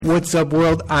What's up,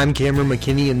 world? I'm Cameron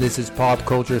McKinney, and this is Pop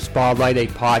Culture Spotlight, a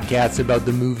podcast about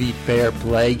the movie Fair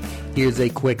Play. Here's a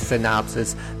quick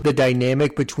synopsis. The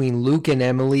dynamic between Luke and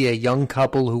Emily, a young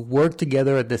couple who work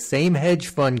together at the same hedge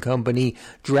fund company,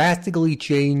 drastically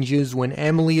changes when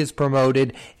Emily is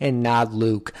promoted and not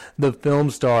Luke. The film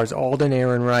stars Alden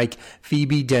Ehrenrich,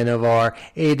 Phoebe Dynevor,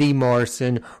 Eddie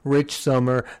Marsan, Rich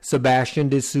Sommer, Sebastian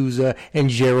D'Souza, and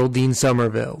Geraldine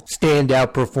Somerville.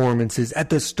 Standout performances. At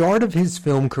the start of his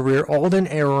film career, Alden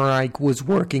Ehrenreich was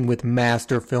working with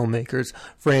master filmmakers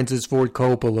Francis Ford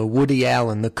Coppola, Woody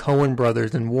Allen, the Coen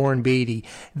brothers, and Warren Beatty.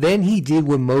 Then he did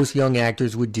what most young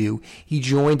actors would do. He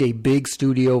joined a big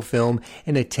studio film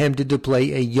and attempted to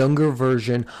play a younger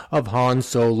version of Han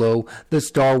Solo, the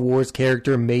Star Wars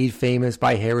character made famous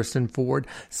by Harrison Ford.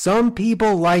 Some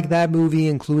people like that movie,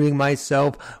 including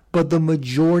myself, but the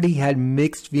majority had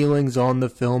mixed feelings on the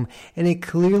film, and it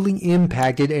clearly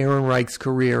impacted Ehrenreich's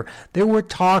career. There were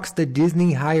talks that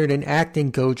Disney hired an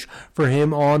acting coach for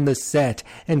him on the set,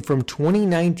 and from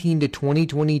 2019 to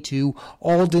 2022,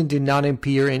 Alden did not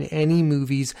appear in any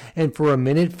movies, and for a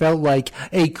minute felt like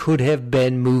a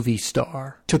could-have-been movie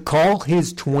star. To call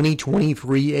his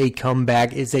 2023 a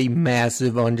comeback is a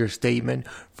massive understatement.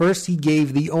 First, he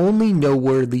gave the only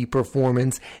noteworthy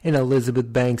performance in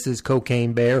Elizabeth Banks'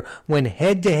 Cocaine Bear, went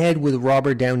head-to-head with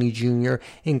Robert Downey Jr.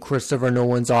 in Christopher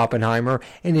Nolan's Oppenheimer,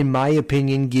 and in my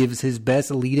opinion gives his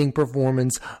best leading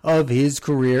performance of his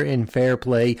career in Fair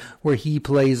Play, where he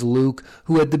plays Luke,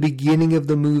 who at the beginning of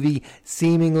the movie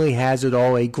seemingly has it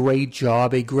all, a great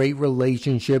job, a great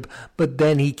relationship, but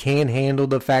then he can't handle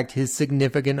the fact his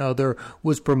significant other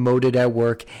was promoted at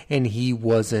work and he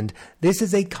wasn't. This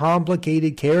is a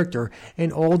complicated character,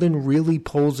 and Alden really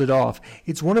pulls it off.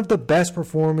 It's one of the best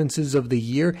performances of the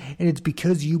year, and it's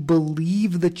because you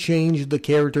believe the change the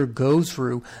character goes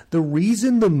through. The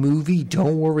reason the movie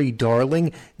Don't Worry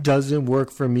Darling doesn't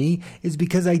work for me is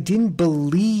because I didn't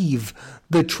believe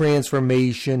the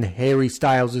transformation Harry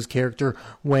Styles' character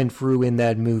went through in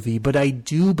that movie, but I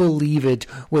do believe it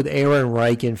with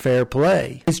Ehrenreich in Fair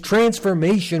Play. His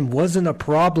transformation wasn't a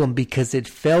problem because it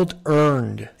felt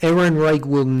earned. Ehrenreich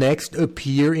will next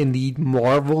appear in the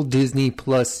Marvel Disney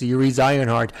Plus series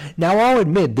Ironheart. Now, I'll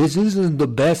admit, this isn't the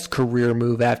best career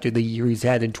move after the year he's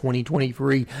had in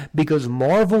 2023, because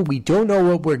Marvel, we don't know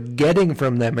what we're getting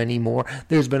from them anymore.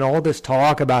 There's been all this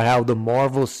talk about how the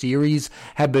Marvel series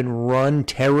have been run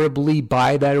terribly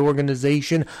by that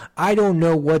organization. I don't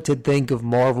know what to think of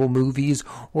Marvel movies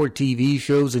or TV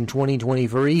shows in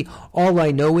 2023. All I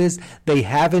know is they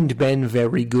haven't been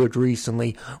very good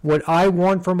recently. What I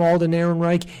want from Alden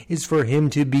Ehrenreich is for him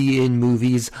to be in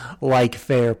movies like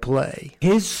Fair Play.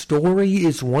 His story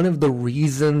is one of the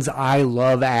reasons I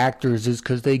love actors, is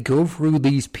because they go through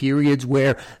these periods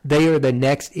where they are the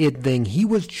next it thing. He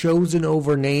was chosen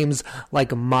over names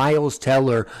like Miles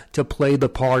Teller to play the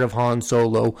part of Han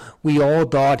Solo. We all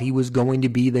thought he was going to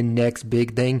be the next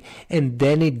big thing, and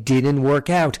then it didn't work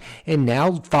out. And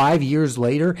now, 5 years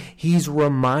later, he's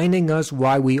reminding us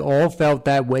why we all felt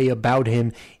that way about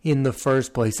him in the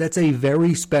first place. That's a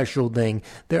very special thing.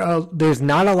 There's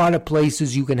not a lot of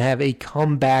places you can have a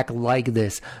comeback like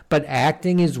this, but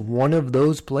acting is one of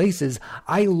those places.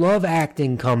 I love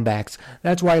acting comebacks.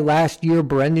 That's why last year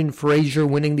Brendan Fraser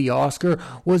winning the Oscar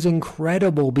was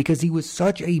incredible, because he was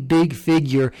such a big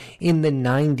figure in the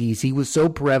 90s. He was so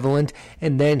prevalent,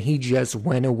 and then he just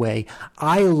went away.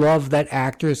 I love that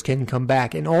actors can come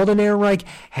back, and Alden Ehrenreich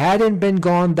hadn't been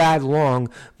gone that long,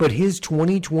 but his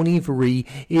 2023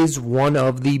 is one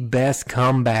of the best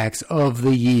comebacks of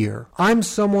the year. I'm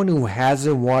someone who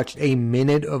hasn't watched a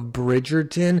minute of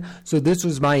Bridgerton, so this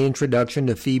was my introduction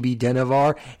to Phoebe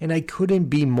Dynevor, and I couldn't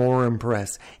be more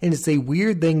impressed. And it's a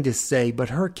weird thing to say, but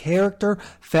her character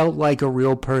felt like a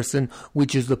real person,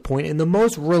 which is the point. And the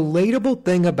most relatable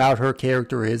thing about her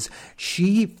character is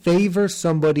she favors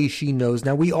somebody she knows.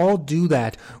 Now, we all do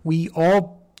that. We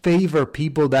all favor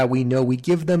people that we know. We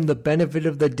give them the benefit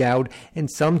of the doubt, and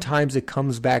sometimes it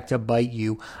comes back to bite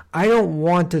you. I don't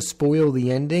want to spoil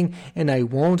the ending, and I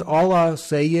won't. All I'll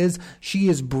say is she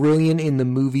is brilliant in the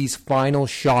movie's final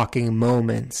shocking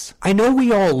moments. I know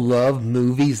we all love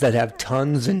movies that have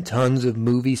tons and tons of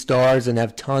movie stars and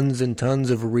have tons and tons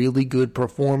of really good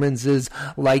performances,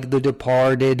 like The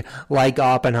Departed, like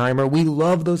Oppenheimer. We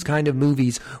love those kind of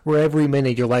movies where every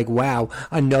minute you're like, wow,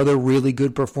 another really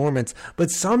good performance. But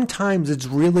sometimes it's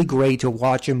really great to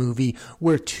watch a movie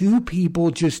where two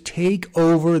people just take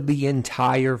over the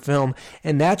entire film.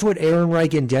 And that's what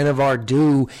Ehrenrich and Dynevor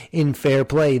do in Fair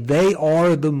Play. They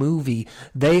are the movie.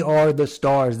 They are the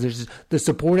stars. The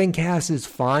supporting cast is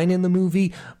fine in the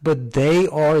movie, but they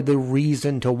are the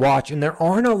reason to watch. And there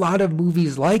aren't a lot of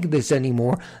movies like this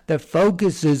anymore that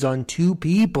focuses on two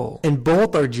people. And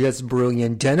both are just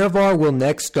brilliant. Dynevor will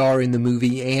next star in the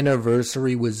movie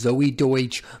Anniversary with Zoe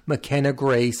Deutsch, McKenna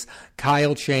Grace,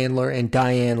 Kyle Chandler, and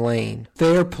Diane Lane.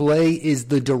 Fair Play is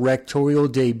the directorial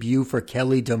debut for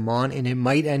Chole Domont, and it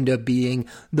might end up being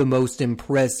the most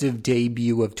impressive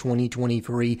debut of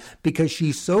 2023 because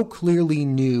she so clearly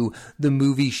knew the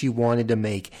movie she wanted to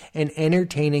make, an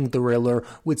entertaining thriller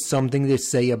with something to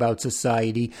say about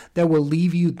society that will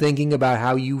leave you thinking about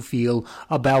how you feel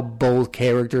about both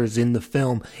characters in the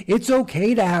film. It's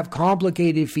okay to have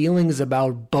complicated feelings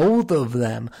about both of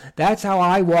them. That's how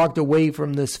I walked away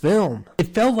from this film.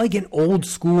 It felt like an old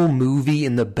school movie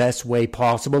in the best way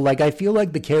possible. Like, I feel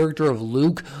like the character of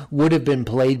Luke would have been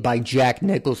played by Jack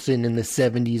Nicholson in the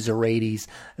 70s or 80s.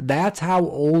 That's how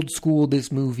old school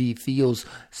this movie feels.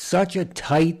 Such a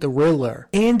tight thriller.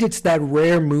 And it's that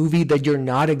rare movie that you're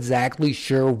not exactly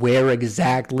sure where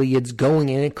exactly it's going,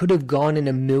 and it could have gone in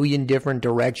a million different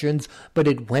directions, but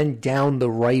it went down the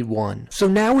right one. So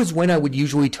now is when I would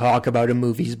usually talk about a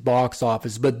movie's box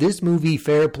office, but this movie,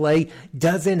 Fair Play,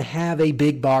 doesn't have a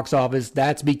big box office.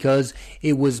 That's because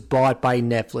it was bought by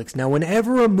Netflix. Now,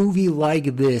 whenever a movie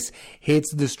like this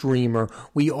hits the streamer,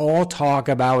 we all talk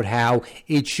about how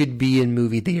it should be in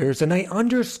movie theaters, and I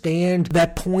understand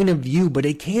that point of view, but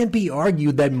it can't be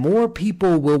argued that more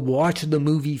people will watch the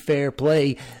movie Fair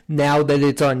Play now that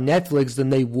it's on Netflix than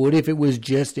they would if it was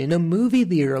just in a movie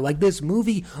theater. Like, this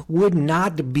movie would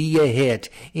not be a hit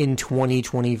in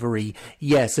 2023.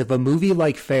 Yes, if a movie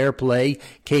like Fair Play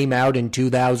came out in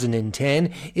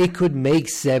 2010, it could make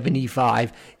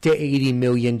 $75 to $80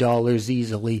 million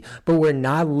easily, but we're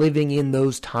not living in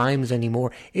those times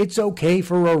anymore. It's okay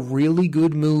for a really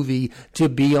good movie to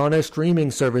be on a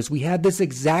streaming service. We had this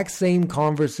exact same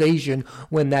conversation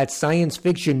when that science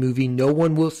fiction movie No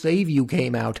One Will Save You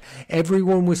came out.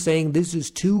 Everyone was saying this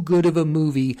is too good of a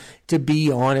movie to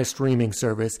be on a streaming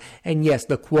service. And yes,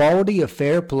 the quality of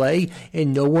Fair Play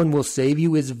and No One Will Save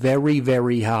You is very,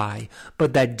 very high,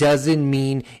 but that doesn't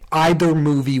mean either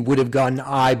movie would have gotten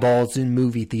eyeballs in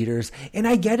movie theaters. And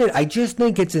I get it. I just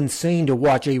think it's insane to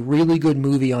watch a really good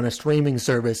movie on a streaming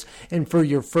service and for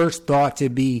your first thought to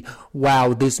be,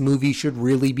 wow, this movie should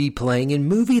really be playing in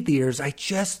movie theaters. I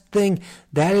just think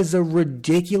that is a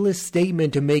ridiculous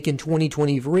statement to make in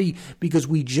 2023 because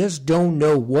we just don't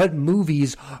know what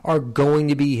movies are going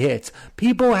to be hits.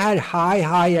 People had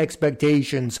high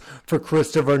expectations for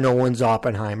Christopher Nolan's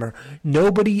Oppenheimer.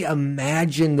 Nobody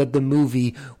imagined that the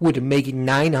movie would make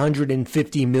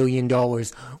 $950 million,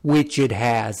 which it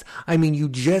has. I mean, you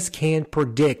just can't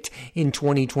predict in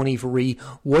 2023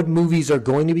 what movies are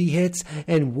going to be hits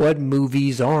and what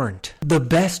movies aren't. The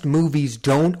best movies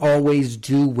don't always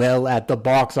do well at the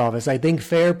box office. I think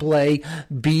Fair Play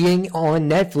being on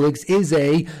Netflix is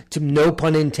no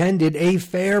pun intended, a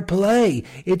fair play.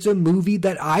 It's a movie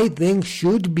that I think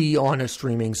should be on a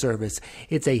streaming service.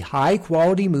 It's a high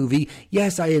quality movie.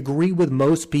 Yes, I agree with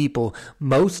most people.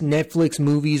 Most Netflix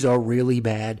movies are really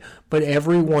bad, but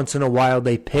every once in a while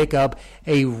they pick up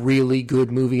a really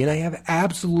good movie, and I have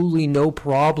absolutely no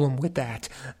problem with that.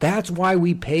 That's why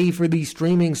we pay for these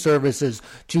streaming services,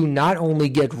 to not only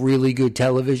get really good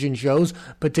television shows,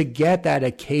 but to get that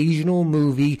occasional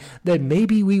movie that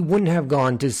maybe we wouldn't have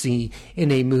gone to see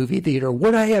in a movie theater.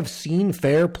 Would I have seen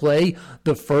Fair Play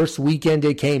the first weekend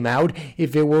it came out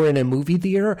if it were in a movie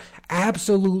theater?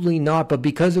 Absolutely not, but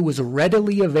because it was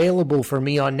readily available for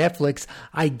me on Netflix,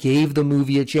 I gave the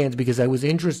movie a chance because I was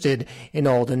interested in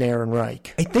Alden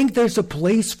Ehrenrich. I think there's a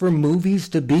place for movies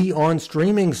to be on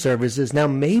streaming services. Now,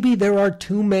 maybe there are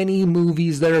too many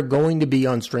movies that are going to be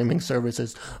on streaming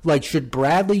services. Like, should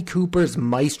Bradley Cooper's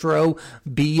Maestro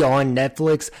be on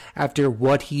Netflix after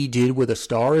what he did with A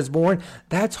Star Is Born?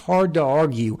 That's hard to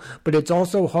argue, but it's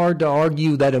also hard to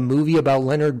argue that a movie about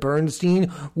Leonard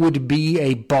Bernstein would be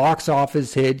a box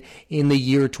office hit in the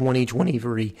year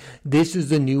 2023. This is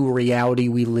the new reality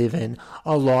we live in.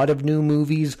 A lot of new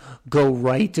movies go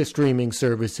right to streaming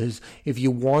services. If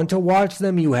you want to watch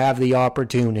them, you have the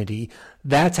opportunity.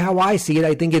 That's how I see it.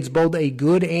 I think it's both a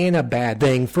good and a bad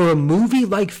thing. For a movie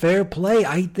like Fair Play,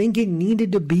 I think it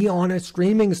needed to be on a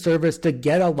streaming service to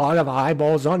get a lot of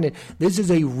eyeballs on it. This is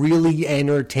a really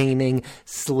entertaining,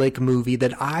 slick movie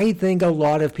that I think a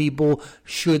lot of people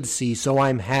should see, so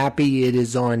I'm happy it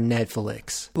is on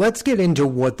Netflix. Let's get into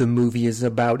what the movie is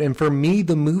about. And for me,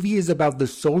 the movie is about the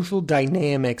social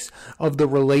dynamics of the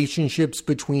relationships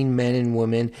between men and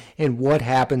women and what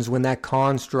happens when that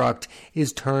construct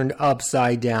is turned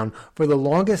upside down. For the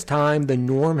longest time, the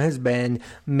norm has been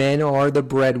men are the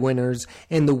breadwinners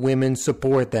and the women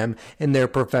support them in their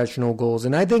professional goals.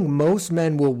 And I think most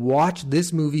men will watch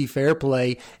this movie Fair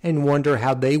Play and wonder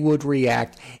how they would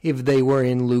react if they were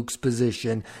in Luke's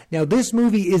position. Now, this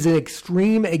movie is an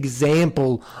extreme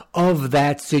example of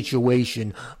that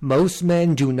situation. Most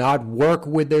men do not work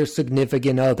with their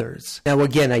significant others. Now,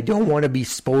 again, I don't want to be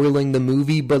spoiling the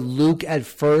movie, but Luke at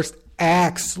first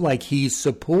acts like he's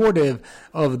supportive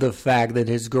of the fact that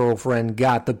his girlfriend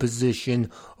got the position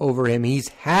over him. He's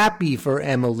happy for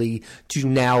Emily to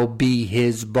now be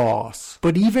his boss.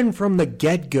 But even from the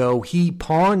get-go, he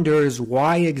ponders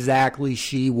why exactly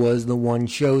she was the one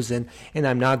chosen. And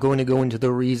I'm not going to go into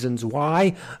the reasons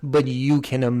why, but you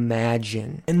can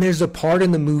imagine. And there's a part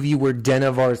in the movie where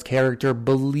Dynevor's character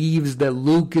believes that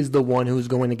Luke is the one who's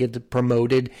going to get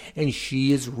promoted, and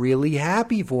she is really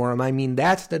happy for him. I mean,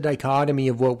 that's the dichotomy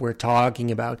of what we're talking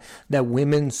about, that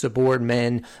women support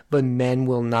men, but men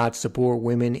will not support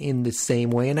women in the same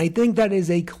way. And I think that is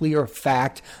a clear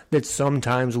fact that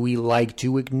sometimes we like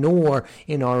to ignore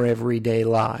in our everyday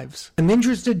lives. I'm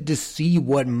interested to see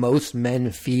what most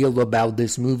men feel about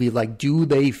this movie. Like, do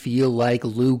they feel like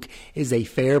Luke is a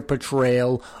fair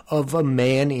portrayal of a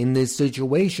man in this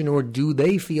situation, or do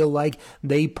they feel like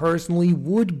they personally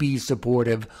would be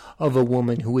supportive of a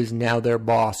woman who is now their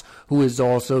boss, who is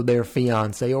also their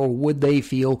fiance, or would they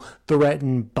feel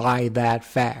threatened by that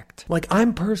fact? Like,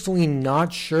 I'm personally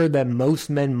not sure that most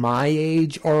men my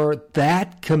age are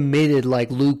that committed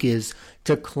like Luke is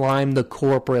to climb the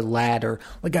corporate ladder.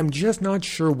 Like, I'm just not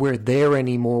sure we're there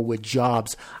anymore with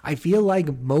jobs. I feel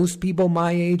like most people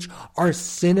my age are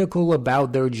cynical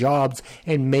about their jobs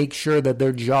and make sure that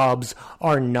their jobs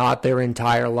are not their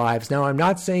entire lives. Now, I'm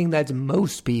not saying that's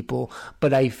most people,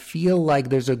 but I feel like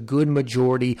there's a good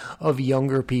majority of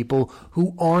younger people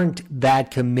who aren't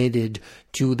that committed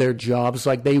to their jobs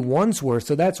like they once were.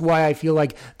 So that's why I feel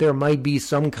like there might be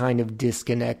some kind of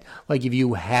disconnect. Like, if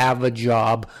you have a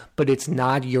job, but it's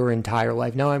not your entire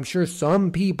life. Now, I'm sure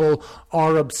some people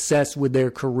are obsessed with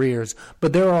their careers,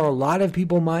 but there are a lot of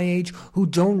people my age who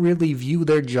don't really view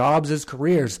their jobs as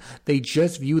careers. They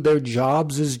just view their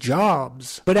jobs as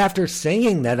jobs. But after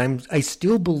saying that, I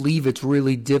still believe it's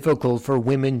really difficult for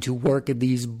women to work at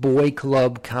these boy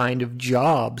club kind of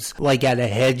jobs, like at a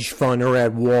hedge fund or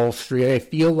at Wall Street. I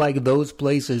feel like those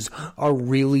places are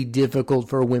really difficult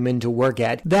for women to work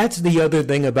at. That's the other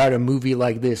thing about a movie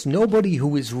like this. Nobody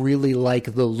who is really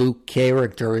like the Luke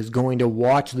character is going to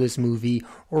watch this movie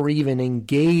or even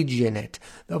engage in it.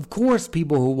 Of course,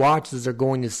 people who watch this are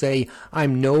going to say,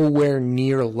 I'm nowhere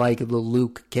near like the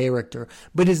Luke character.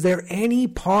 But is there any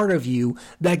part of you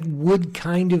that would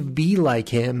kind of be like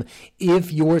him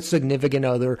if your significant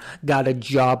other got a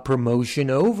job promotion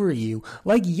over you?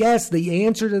 Like, yes, the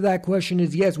answer to that question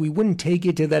is yes. We wouldn't take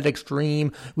it to that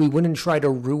extreme. We wouldn't try to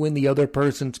ruin the other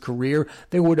person's career.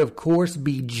 There would, of course,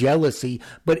 be jealousy.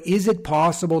 But is it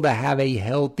possible to have a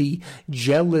healthy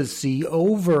jealousy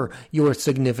over your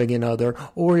significant other,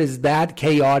 or is that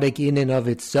chaotic in and of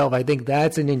itself? I think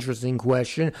that's an interesting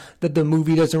question that the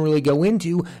movie doesn't really go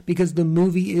into, because the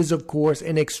movie is, of course,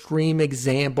 an extreme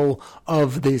example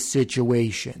of this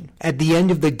situation. At the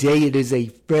end of the day, it is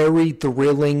a very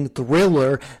thrilling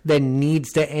thriller that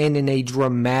needs to end in a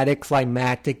dramatic,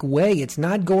 climactic way. It's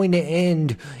not going to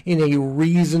end in a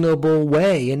reasonable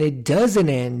way, and it doesn't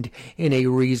end in a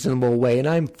reasonable way, and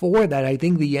I'm for that. I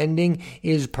think the ending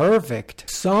is perfect.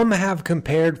 Some have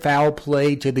compared Foul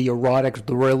Play to the erotic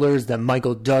thrillers that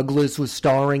Michael Douglas was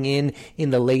starring in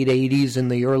the late 80s and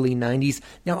the early 90s.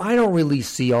 Now, I don't really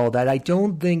see all that. I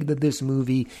don't think that this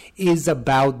movie is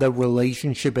about the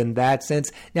relationship in that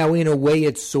sense. Now, in a way,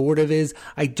 it sort of is.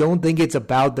 I don't think it's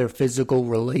about their physical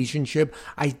relationship.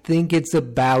 I think it's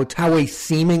about how a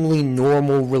seemingly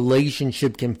normal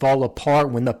relationship can fall apart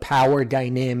when the power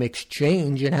dynamics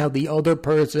change and how the other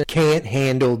person can't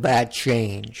handle that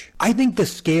change. I think the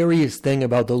scariest thing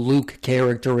about the Luke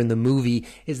character in the movie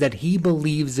is that he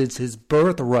believes it's his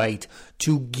birthright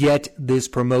to get this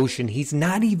promotion. He's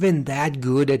not even that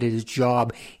good at his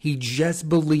job. He just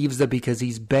believes that because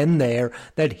he's been there,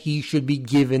 that he should be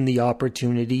given the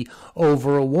opportunity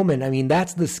over a woman. I mean,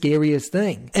 that's the scariest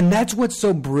thing. And that's what's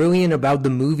so brilliant about the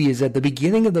movie, is at the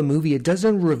beginning of the movie, it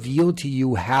doesn't reveal to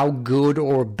you how good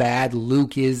or bad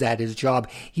Luke is at his job.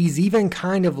 He's even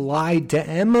kind of lied to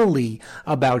Emily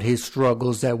about his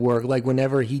struggles at work. Like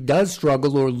whenever he does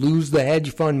struggle or lose the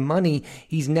hedge fund money,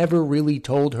 he's never really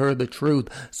told her the truth,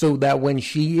 so that when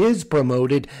she is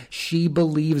promoted, she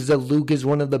believes that Luke is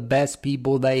one of the best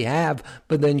people they have,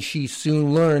 but then she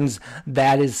soon learns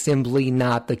that is simply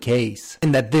not the case,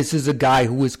 and that this is a guy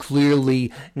who is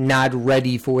clearly not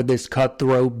ready for this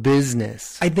cutthroat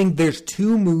business. I think there's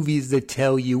two movies that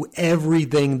tell you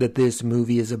everything that this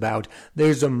movie is about.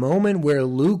 There's a moment where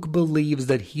Luke believes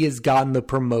that he has gotten the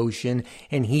promotion,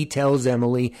 and he tells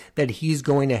Emily that he's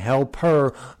going to help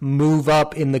her move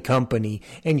up in the company,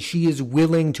 and she is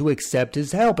willing to accept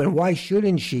his help. And why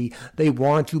shouldn't she? They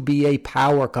want to be a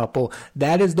power couple.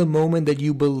 That is the moment that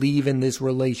you believe in this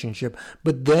relationship.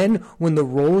 But then when the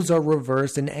roles are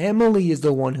reversed and Emily is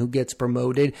the one who gets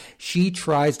promoted, she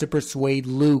tries to persuade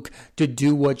Luke to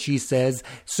do what she says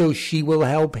so she will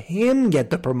help him get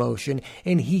the promotion,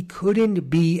 and he couldn't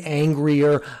be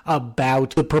angrier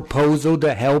about the proposal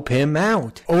to help him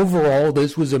out. Overall,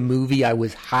 this was a movie I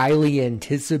was highly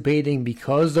anticipating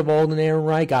because of Alden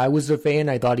Ehrenrich. I was a fan.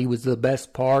 I thought he was the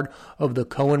best part of the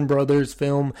Coen brothers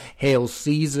film, Hail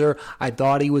Caesar. I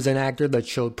thought he was an actor that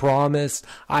showed promise.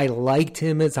 I liked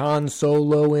him as Han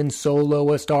Solo in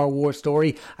Solo, A Star Wars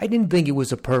Story. I didn't think it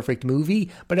was a perfect movie,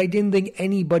 but I didn't think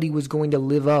anybody was going to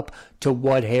live up to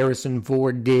what Harrison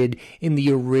Ford did in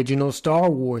the original Star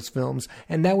Wars films.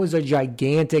 And that was a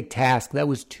gigantic task. That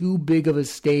was too big of a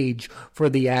stage for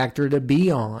the actor to be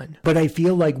on. But I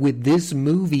feel like with this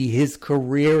movie, his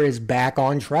career is back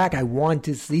on track. I want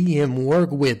to see him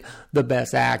work with the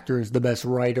best actors, the best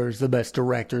writers, the best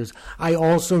directors. I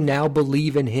also now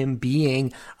believe in him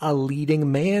being a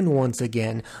leading man once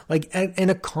again.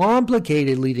 And a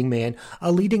complicated leading man.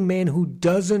 A leading man who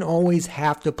doesn't always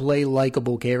have to play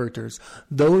likable characters.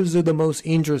 Those are the most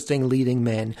interesting leading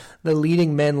men. The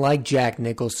leading men like Jack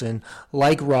Nicholson,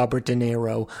 like Robert De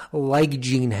Niro, like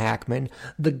Gene Hackman.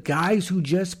 The guys who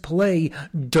just play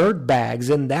dirtbags,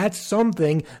 and that's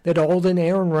something that Alden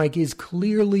Ehrenreich is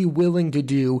clearly willing to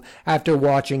do after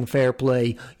watching Fair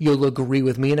Play. You'll agree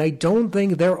with me, and I don't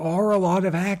think there are a lot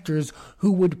of actors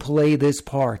who would play this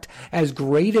part. As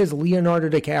great as Leonardo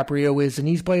DiCaprio is, and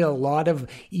he's played a lot of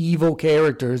evil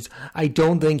characters, I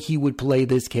don't think he would play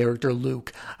this character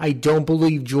Luke. I don't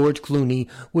believe George Clooney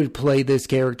would play this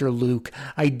character Luke.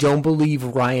 I don't believe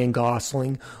Ryan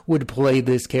Gosling would play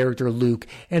this character Luke,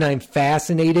 and I'm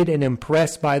fascinated and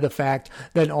impressed by the fact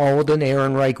that Alden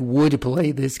Ehrenreich would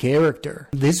play this character.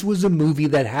 This was a movie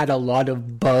that had a lot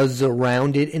of buzz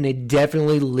around it, and it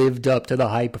definitely lived up to the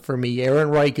hype for me.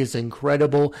 Ehrenreich is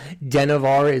incredible.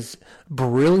 Dynevor is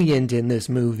brilliant in this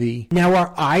movie. Now,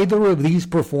 are either of these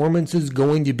performances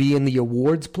going to be in the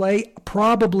awards play?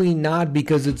 Probably not,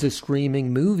 because it's a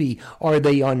streaming movie. Are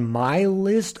they on my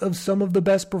list of some of the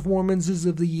best performances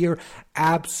of the year?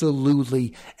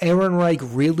 Absolutely. Ehrenreich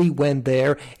really went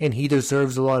there, and he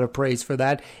deserves a lot of praise for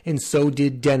that, and so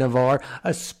did Dynevor,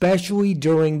 especially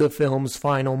during the film's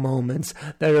final moments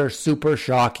that are super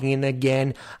shocking, and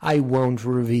again, I won't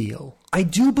reveal. I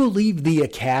do believe the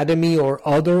Academy, or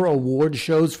other award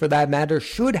shows for that matter,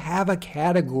 should have a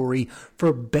category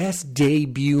for best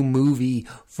debut movie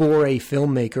for a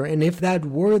filmmaker. And if that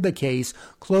were the case,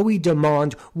 Chole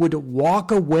Domont would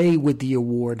walk away with the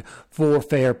award for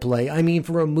Fair Play. I mean,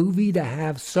 for a movie to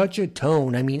have such a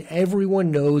tone, I mean,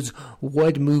 everyone knows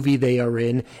what movie they are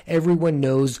in. Everyone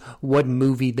knows what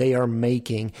movie they are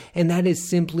making. And that is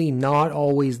simply not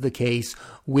always the case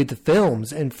with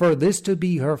films. And for this to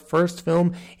be her first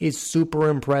film is super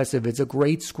impressive. It's a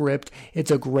great script.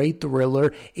 It's a great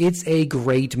thriller. It's a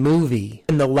great movie.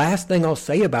 And the last thing I'll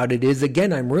say about it is,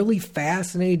 again, I'm really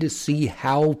fascinated to see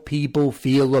how people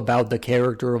feel about the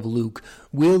character of Luke.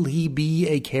 Will he be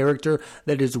a character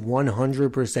that is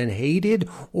 100% hated,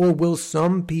 or will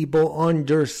some people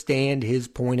understand his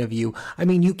point of view? I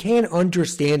mean, you can't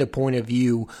understand a point of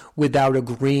view without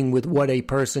agreeing with what a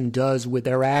person does with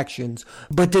their actions.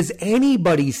 But does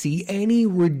anybody see any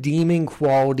redeeming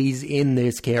qualities in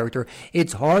this character?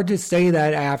 It's hard to say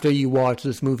that after you watch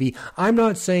this movie. I'm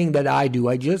not saying that I do.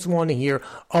 I just want to hear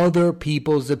other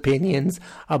people's opinions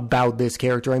about this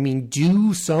character. I mean,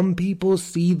 do some people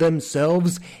see themselves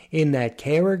in that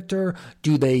character?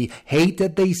 Do they hate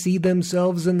that they see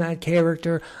themselves in that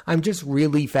character? I'm just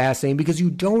really fascinated because you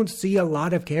don't see a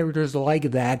lot of characters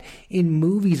like that in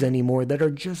movies anymore that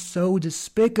are just so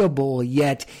despicable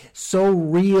yet so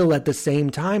real at the same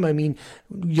time. I mean,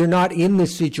 you're not in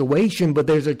this situation, but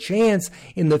there's a chance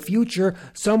in the future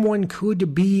someone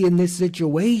could be in this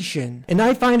situation. And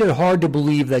I find it hard to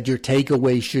believe that your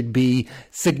takeaway should be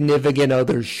significant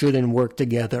others shouldn't work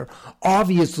together.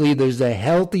 Obviously, there's a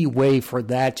healthy way for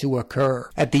that to occur.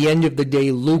 At the end of the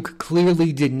day, Luke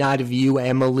clearly did not view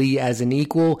Emily as an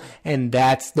equal, and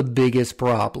that's the biggest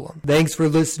problem. Thanks for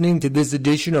listening to this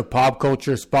edition of Pop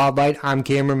Culture Spotlight. I'm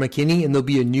Cameron McKinney, and there'll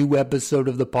be a new episode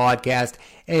of the podcast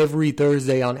every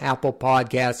Thursday on Apple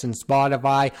Podcasts and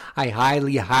Spotify. I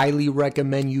highly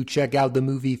recommend you check out the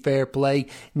movie Fair Play.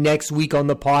 Next week on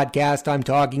the podcast, I'm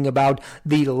talking about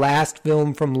the last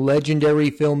film from legendary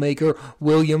filmmaker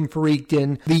William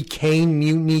Friedkin, The Kane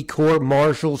Mutiny Court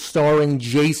Martial, starring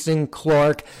Jason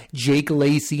Clarke, Jake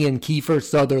Lacy, and Kiefer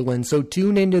Sutherland. So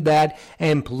tune into that,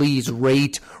 and please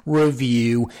rate,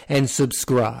 review, and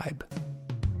subscribe.